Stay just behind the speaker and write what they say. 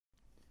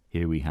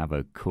Here we have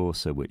a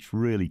Corsa which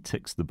really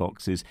ticks the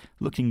boxes,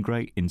 looking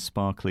great in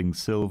sparkling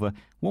silver.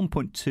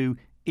 1.2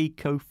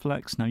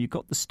 Ecoflex. Now you've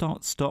got the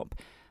start-stop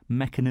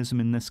mechanism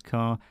in this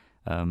car.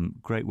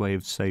 Great way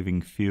of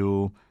saving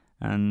fuel.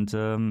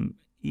 And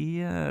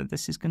yeah,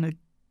 this is going to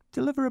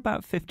deliver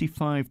about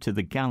 55 to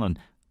the gallon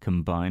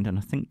combined, and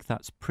I think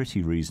that's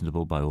pretty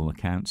reasonable by all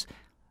accounts.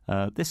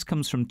 This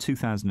comes from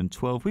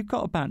 2012. We've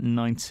got about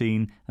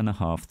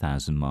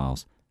 19,500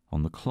 miles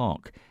on the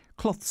clock.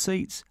 Cloth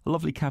seats, a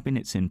lovely cabin.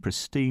 It's in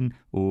pristine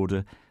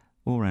order.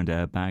 All-round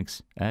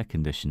airbags, air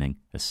conditioning,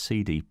 a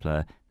CD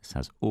player. This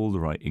has all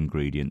the right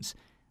ingredients,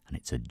 and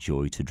it's a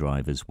joy to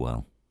drive as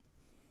well.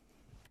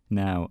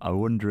 Now, I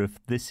wonder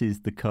if this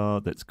is the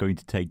car that's going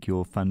to take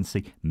your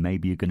fancy.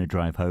 Maybe you're going to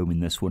drive home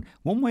in this one.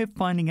 One way of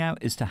finding out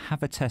is to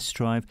have a test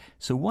drive.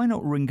 So why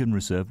not ring and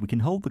reserve? We can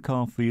hold the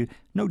car for you.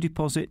 No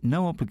deposit,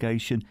 no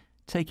obligation.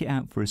 Take it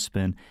out for a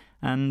spin.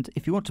 And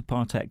if you want to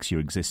part X your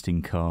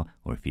existing car,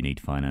 or if you need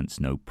finance,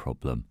 no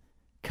problem.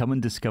 Come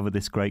and discover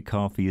this great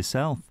car for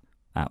yourself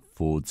at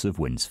Fords of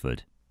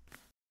Winsford.